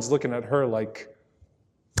everyone's looking at her like,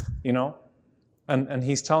 and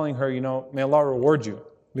he's telling her, may Allah reward you,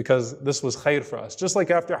 because this was khair for us. Just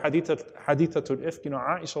like after hadithatul ifk,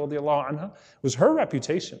 Aisha radiallahu anha, was her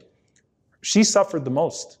reputation. She suffered the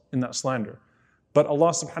most in that slander. But Allah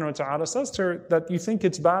subhanahu wa ta'ala says to her that you think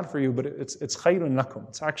it's bad for you, but it's khayrun lakum.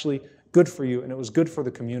 It's actually good for you, and it was good for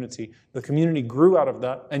the community. The community grew out of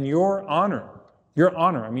that, and your honor, you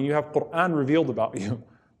have Quran revealed about you.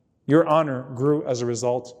 Your honor grew as a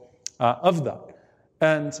result of that.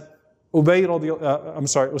 And Usayd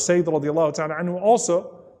radiallahu ta'ala anhu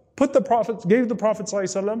also gave the Prophet sallallahu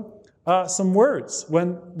alaihi wasallam some words.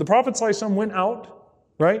 When the Prophet sallallahu alaihi wasallam went out,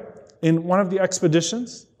 right, in one of the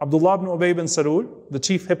expeditions, Abdullah ibn Ubay bin Salul, the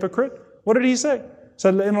chief hypocrite, what did he say? He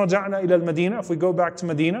said, لَإِنْ رَجَعْنَا إِلَى الْمَدِينَةِ, if we go back to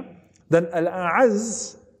Medina, then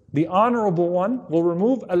al-a'az, the honorable one, will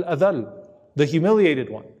remove al-adhal, the humiliated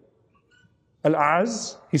one.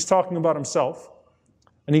 Al-a'az, he's talking about himself,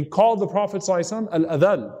 and he called the Prophet ﷺ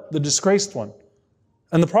al-adhal, the disgraced one.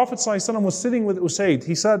 And the Prophet ﷺ was sitting with Usayd.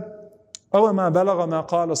 He said, أَوَمَا بَلَغَ مَا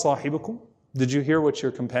قَالَ صَاحِبُكُمْ, did you hear what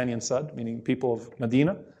your companion said, meaning people of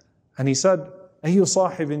Medina? And he said, أَيُّ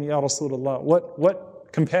صَاحِبٍ يَا رَسُولَ اللَّهِ, what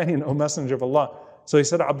companion, O Messenger of Allah? So he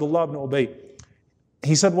said, Abdullah ibn Ubay.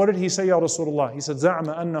 He said, what did he say, Ya Rasulullah? He said, زَعْمَ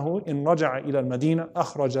أَنَّهُ إِن رَجَعَ إِلَى الْمَدِينَةِ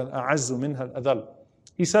أَخْرَجَ الْأَعَزُّ مِنْهَا الْأَذَلُ.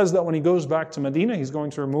 He says that when he goes back to Medina, he's going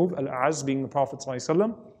to remove al-a'az, being the Prophet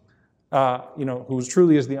ﷺ, who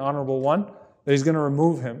truly is the honorable one, that he's going to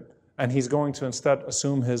remove him, and he's going to instead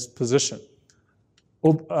assume his position.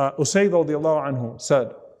 Usayd radiallahu anhu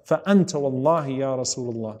said, فَأَنْتَ وَاللَّهِ يَا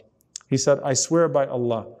رَسُولُ اللَّهِ. He said, I swear by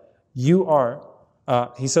Allah, you are,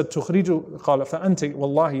 he said, تُخْرِجُهُ قال فَأَنْتِ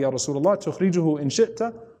وَاللَّهِ يَا رَسُولُ اللَّهِ تُخْرِجُهُ إِنْ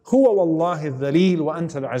شِئْتَ هُوَ وَاللَّهِ الذَّلِيلُ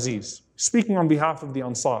وَأَنْتَ الْعَزِيزُ. Speaking on behalf of the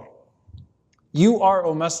Ansar. You are,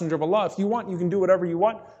 O Messenger of Allah, if you want, you can do whatever you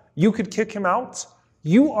want. You could kick him out.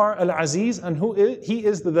 You are Al-Aziz, and he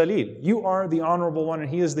is the Dhalil. You are the honorable one, and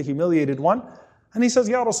he is the humiliated one. And he says,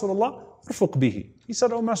 Ya Rasulullah, رفق به. He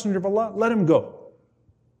said, O Messenger of Allah, let him go.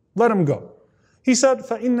 Let him go. He said,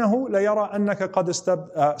 فَإِنَّهُ لَيَرَى أَنَّكَ قَدْ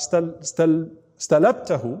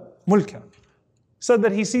اسْتَلَبْتَهُ مُلْكًا. Said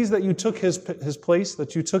that he sees that you took his place,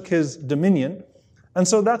 that you took his dominion, and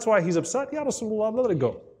so that's why he's upset. Ya Rasulullah, let it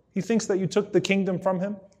go. He thinks that you took the kingdom from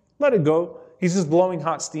him. Let it go. He's just blowing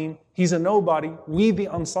hot steam. He's a nobody. We, the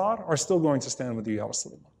Ansar, are still going to stand with you, Ya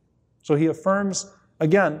Rasulullah. So he affirms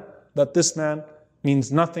again that this man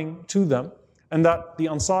means nothing to them, and that the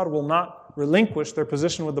Ansar will not relinquish their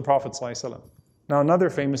position with the Prophet ﷺ. Now another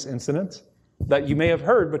famous incident that you may have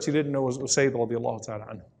heard but you didn't know was Usayd radiallahu ta'ala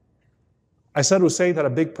anhu. I said Usayd had a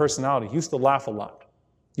big personality. He used to laugh a lot,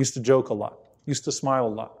 used to joke a lot, used to smile a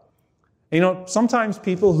lot. And sometimes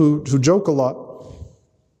people who joke a lot,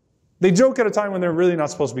 they joke at a time when they're really not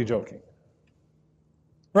supposed to be joking.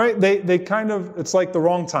 Right? They kind of, it's like the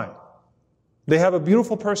wrong time. They have a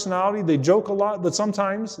beautiful personality, they joke a lot, but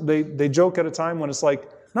sometimes they joke at a time when it's like,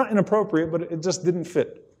 not inappropriate, but it just didn't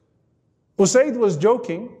fit. Usayd was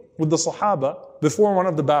joking with the Sahaba before one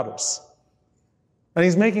of the battles. And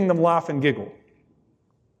he's making them laugh and giggle.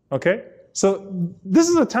 Okay? So this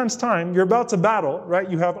is a tense time. You're about to battle, right?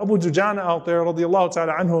 You have Abu Dujana out there, radiallahu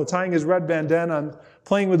ta'ala anhu, tying his red bandana and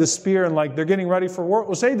playing with his spear, and like they're getting ready for war.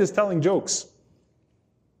 Usayd is telling jokes.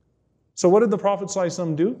 So what did the Prophet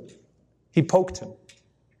ﷺ do? He poked him.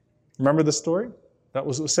 Remember the story? That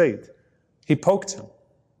was Usayd. He poked him.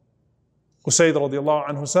 Usayd radiallahu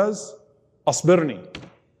anhu says, Asbirni. He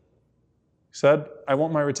said, I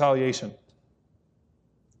want my retaliation.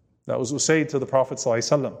 That was Usayd to the Prophet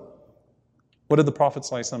ﷺ. What did the Prophet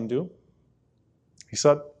ﷺ do? He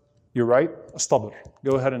said, you're right, astabir.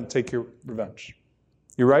 Go ahead and take your revenge.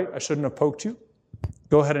 You're right, I shouldn't have poked you.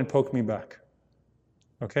 Go ahead and poke me back.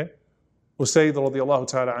 Okay? Usayd radiallahu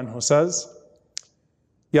ta'ala anhu says,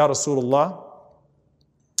 Ya Rasulullah,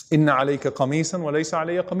 inna alayka qamisan wa laysa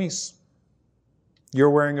alayya qamis. You're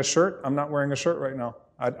wearing a shirt, I'm not wearing a shirt right now.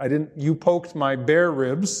 You poked my bare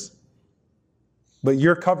ribs, but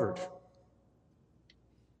you're covered.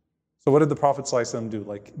 So what did the Prophet ﷺ do?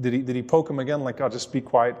 Like, did he poke him again? Like, oh, just be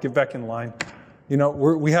quiet, get back in line. You know,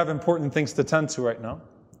 we have important things to tend to right now.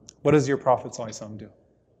 What does your Prophet ﷺ do?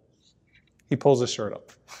 He pulls his shirt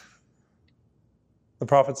up. The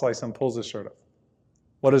Prophet ﷺ pulls his shirt up.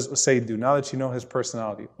 What does Usayd do? Now that you know his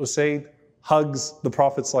personality, Usayd hugs the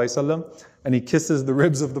Prophet ﷺ and he kisses the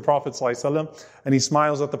ribs of the Prophet ﷺ and he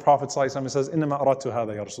smiles at the Prophet ﷺ and says, إِنَّمَا أَرَدْتُ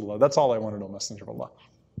هَذَا يَا رَسُولَ اللَّهِ. That's all I want to know, Messenger of Allah.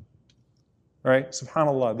 Right?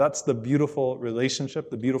 SubhanAllah, that's the beautiful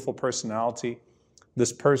relationship, the beautiful personality.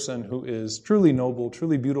 This person who is truly noble,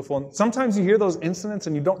 truly beautiful. And sometimes you hear those incidents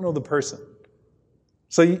and you don't know the person.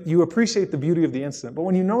 So you appreciate the beauty of the incident. But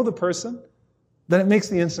when you know the person, then it makes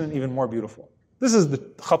the incident even more beautiful. This is the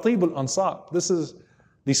Khatib al-Ansar. This is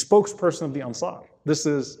the spokesperson of the Ansar. This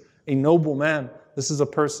is a noble man. This is a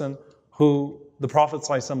person who the Prophet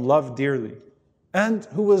ﷺ loved dearly and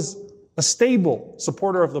who was a stable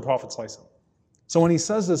supporter of the Prophet ﷺ. So when he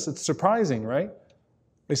says this, it's surprising, right?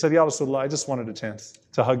 He said, Ya Rasulullah, I just wanted a chance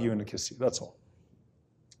to hug you and to kiss you, that's all.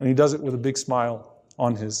 And he does it with a big smile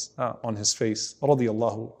on his face.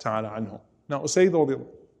 Radiyallahu ta'ala anhu. Now, Usayd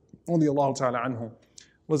radiyallahu ta'ala anhu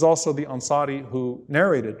was also the Ansari who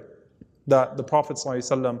narrated that the Prophet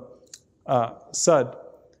ﷺ said,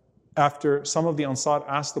 after some of the Ansar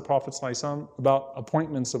asked the Prophet ﷺ about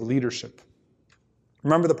appointments of leadership.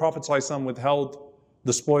 Remember the Prophet ﷺ withheld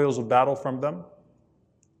the spoils of battle from them?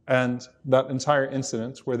 And that entire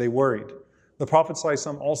incident where they worried. The Prophet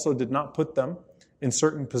ﷺ also did not put them in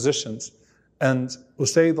certain positions. And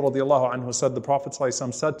Usayd radiallahu anhu said, the Prophet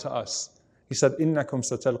ﷺ said to us, he said, إِنَّكُمْ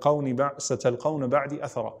سَتَلْقَوْنَ بَعْدِ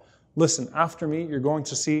أَثَرًا. Listen, after me, you're going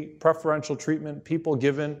to see preferential treatment, people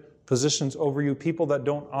given positions over you, people that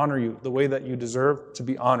don't honor you the way that you deserve to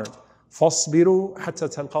be honored. فَاصْبِرُوا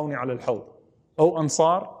حَتَّى تَلْقَوْنِ عَلَى الْحَوْضِ. O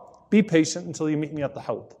Ansar, be patient until you meet me at the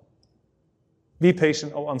Hawd. Be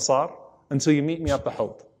patient, O Ansar, until you meet me at the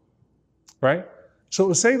Hawd. Right? So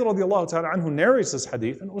Usayd radiallahu ta'ala anhu narrates this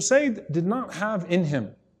hadith, and Usayd did not have in him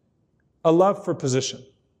a love for position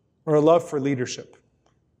or a love for leadership.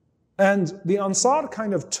 And the Ansar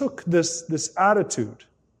kind of took this attitude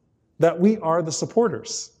that we are the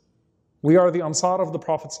supporters. We are the Ansar of the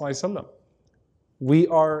Prophet ﷺ. We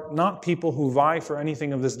are not people who vie for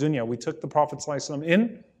anything of this dunya. We took the Prophet ﷺ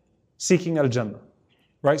in seeking al-Jannah.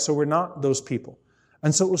 Right? So we're not those people.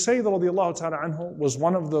 And so Usayd radiallahu ta'ala anhu was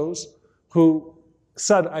one of those who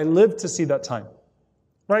said, I lived to see that time.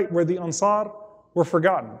 Right? Where the Ansar were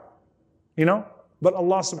forgotten. You know? But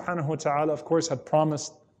Allah subhanahu wa ta'ala, of course, had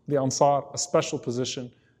promised the Ansar a special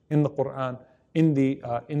position in the Quran, in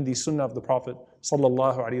the Sunnah of the Prophet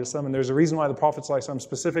sallallahu alaihi wasallam. And there's a reason why the Prophet sallallahu alaihi wasallam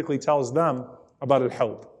specifically tells them about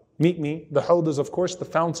al-Hawd. Meet me. The Hawd is, of course, the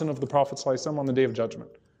fountain of the Prophet sallallahu alaihi wasallam on the Day of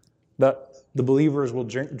Judgment that the believers will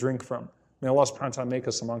drink from. May Allah subhanahu wa ta'ala make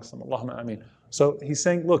us amongst them. Allahumma ameen. So he's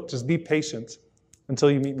saying, look, just be patient until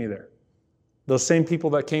you meet me there. Those same people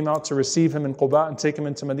that came out to receive him in Quba and take him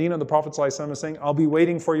into Medina, the Prophet ﷺ is saying, I'll be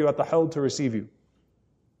waiting for you at the Hawd to receive you.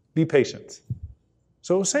 Be patient.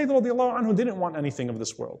 So Usayd radiallahu anhu didn't want anything of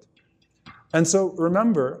this world. And so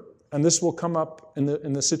remember, and this will come up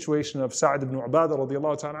in the situation of Sa'd ibn Ubadah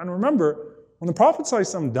radiallahu ta'ala anhu, remember, when the Prophet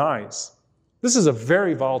ﷺ dies, this is a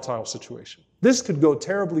very volatile situation. This could go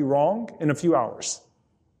terribly wrong in a few hours.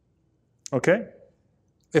 Okay?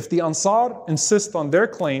 If the Ansar insist on their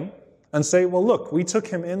claim and say, well, look, we took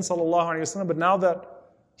him in, sallallahu alayhi wasallam, but now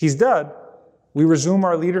that he's dead, we resume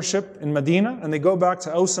our leadership in Medina, and they go back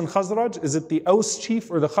to Aus and Khazraj. Is it the Aus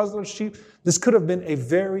chief or the Khazraj chief? This could have been a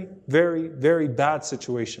very, very, very bad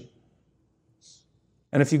situation.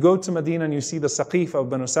 And if you go to Medina and you see the Saqifa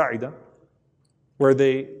of Banu Sa'ida, where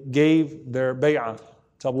they gave their bay'ah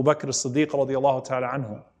to Abu Bakr as-Siddiq radiallahu ta'ala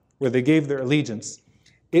anhu, where they gave their allegiance,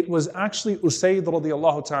 it was actually Usayd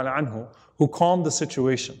radiallahu ta'ala anhu who calmed the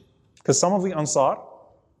situation. Because some of the Ansar,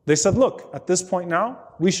 they said, look, at this point now,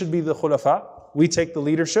 we should be the khulafa, we take the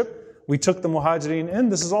leadership, we took the Muhajirin in,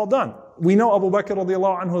 this is all done. We know Abu Bakr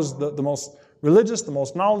radiallahu anhu is the most religious, the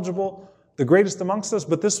most knowledgeable, the greatest amongst us,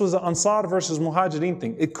 but this was an Ansar versus Muhajirin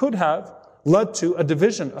thing. It could have led to a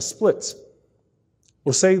division, a split.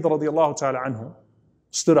 Usayd radiallahu ta'ala anhu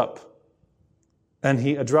stood up and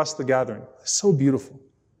he addressed the gathering. It's so beautiful.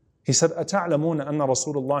 He said, أَتَعْلَمُونَ أَنَّ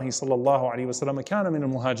رَسُولَ اللَّهِ صَلَّى اللَّهُ عَلَيْهِ وَسَلَّمَ كَانَ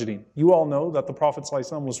مِنَ الْمُهَاجِرِينَ. You all know that the Prophet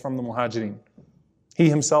ﷺ was from the Muhajirin. He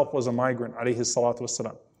himself was a migrant, alayhi salatu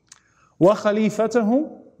wasalam.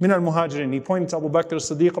 وَخَلِيفَتَهُ مِنَ الْمُهَاجِرِينَ. He pointed to Abu Bakr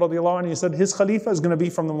as-Siddiq radiallahu anhu. He said, his Khalifa is going to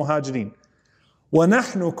be from the Muhajirin.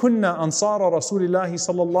 وَنَحْنُ كُنَّا أَنصَارَ رَسُولِ اللَّهِ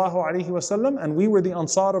صَلَّى اللَّهُ عَلَيْهِ وَسَلَّمَ. And we were the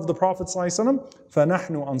Ansar of the Prophet ﷺ.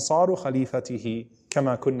 فَنَحْنُ أَنصَارُ خَلِيفَتِهِ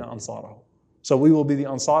كَمَا كُنَّا أَنصَارَهُ. So we will be the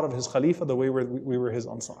Ansar of his Khalifa the way we were his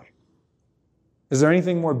Ansar. Is there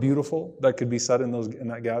anything more beautiful that could be said in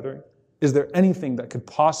that gathering? Is there anything that could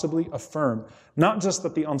possibly affirm, not just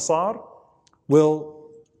that the Ansar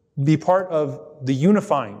will be part of the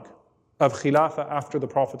unifying of Khilafah after the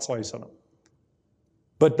Prophet ﷺ,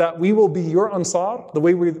 but that we will be your Ansar the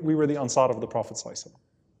way we were the Ansar of the Prophet ﷺ.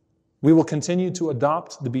 We will continue to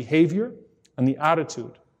adopt the behavior and the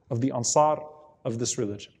attitude of the Ansar of this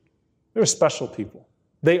religion. They're special people.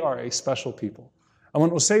 They are a special people. And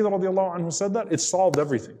when Usayd radiallahu anhu said that, it solved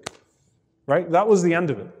everything. Right? That was the end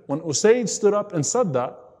of it. When Usayd stood up and said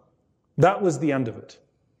that, that was the end of it.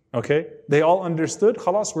 Okay? They all understood,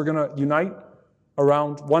 khalas, we're going to unite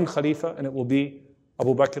around one Khalifa, and it will be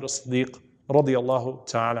Abu Bakr as-Siddiq radiallahu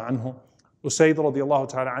ta'ala anhu. Usayd radiallahu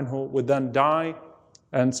ta'ala anhu would then die,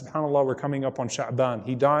 and subhanAllah, we're coming up on Sha'ban.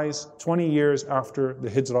 He dies 20 years after the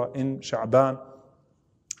Hijrah in Sha'ban.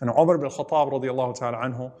 And Umar ibn Khattab radiallahu ta'ala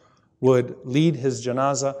anhu would lead his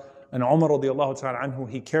janazah, and Umar radiallahu ta'ala anhu,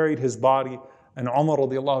 he carried his body, and Umar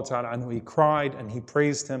radiallahu ta'ala anhu, he cried and he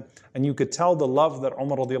praised him, and you could tell the love that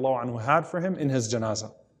Umar radiallahu anhu had for him in his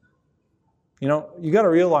janazah. You know, you got to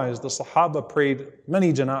realize the Sahaba prayed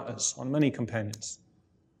many janazahs on many companions,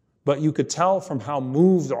 but you could tell from how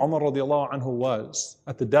moved Umar radiallahu anhu was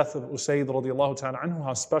at the death of Usayd radiallahu ta'ala anhu,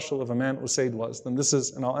 how special of a man Usayd was. Then this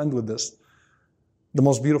is, and I'll end with this, the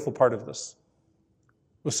most beautiful part of this.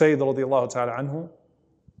 Usayd radiallahu ta'ala anhu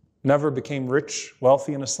never became rich,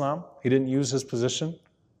 wealthy in Islam. He didn't use his position,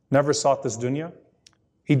 never sought this dunya.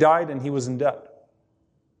 He died and he was in debt.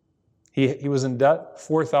 He was in debt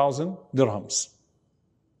 4,000 dirhams.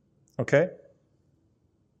 Okay?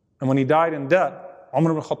 And when he died in debt,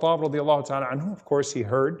 Umar ibn Khattab radiallahu ta'ala anhu, of course he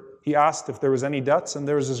heard, he asked if there was any debts, and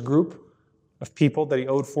there was this group of people that he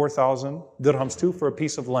owed 4,000 dirhams to for a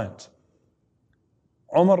piece of land.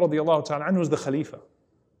 Umar radiallahu ta'ala anhu was the Khalifa.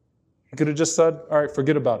 He could have just said, all right,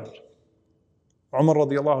 forget about it. Umar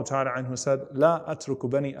radiallahu ta'ala anhu said, لا أترك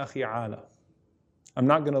بني أخي عالة. I'm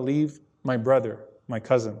not going to leave my brother, my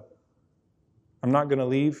cousin. I'm not going to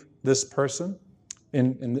leave this person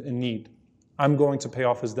in need. I'm going to pay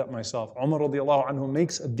off his debt myself. Umar radiallahu anhu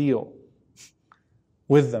makes a deal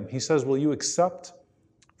with them. He says, will you accept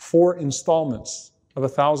 4 installments of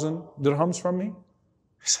 1,000 dirhams from me?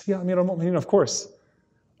 He said, yeah, Amir al-Mu'mineen, of course.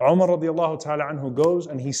 Umar radiallahu ta'ala anhu goes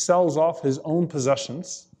and he sells off his own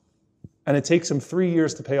possessions, and it takes him 3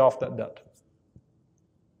 years to pay off that debt.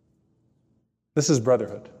 This is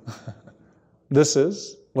brotherhood. This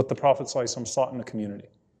is what the Prophet ﷺ sought in the community.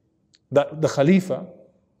 That the Khalifa,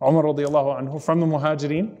 Umar radiallahu anhu, from the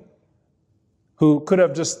Muhajirin, who could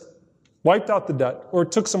have just wiped out the debt or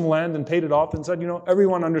took some land and paid it off and said, you know,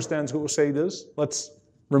 everyone understands who Usayd is. Let's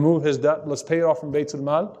remove his debt. Let's pay it off from Bayt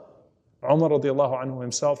al-Mal. Umar radiallahu anhu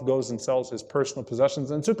himself goes and sells his personal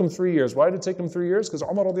possessions, and it took him 3 years. Why did it take him 3 years? Because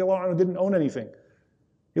Umar radiallahu anhu didn't own anything.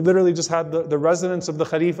 He literally just had the residence of the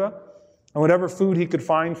Khalifa, and whatever food he could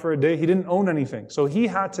find for a day, he didn't own anything. So he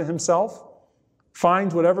had to himself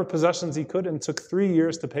find whatever possessions he could, and it took 3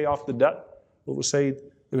 years to pay off the debt. Usayd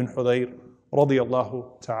ibn Hudayr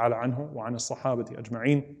radiyallahu ta'ala anhu wa an as-sahabati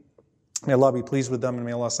ajma'een. May Allah be pleased with them, and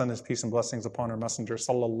may Allah send His peace and blessings upon our Messenger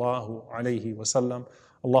sallallahu alayhi wa sallam.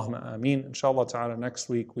 Allahumma ameen. Inshallah ta'ala, next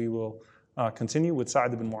week we will continue with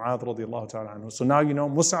Sa'd ibn Mu'adh radiyallahu ta'ala anhu. So now you know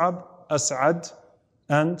Mus'ab, As'ad,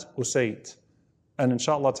 and Usayd. And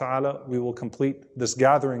inshallah ta'ala, we will complete this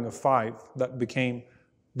gathering of 5 that became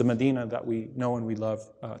the Medina that we know and we love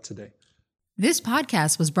today. This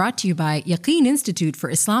podcast was brought to you by Yaqeen Institute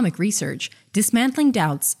for Islamic Research, dismantling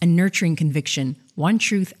doubts and nurturing conviction, one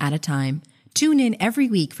truth at a time. Tune in every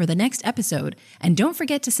week for the next episode, and don't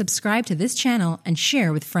forget to subscribe to this channel and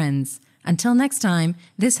share with friends. Until next time,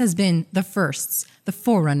 this has been The Firsts, the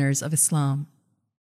Forerunners of Islam.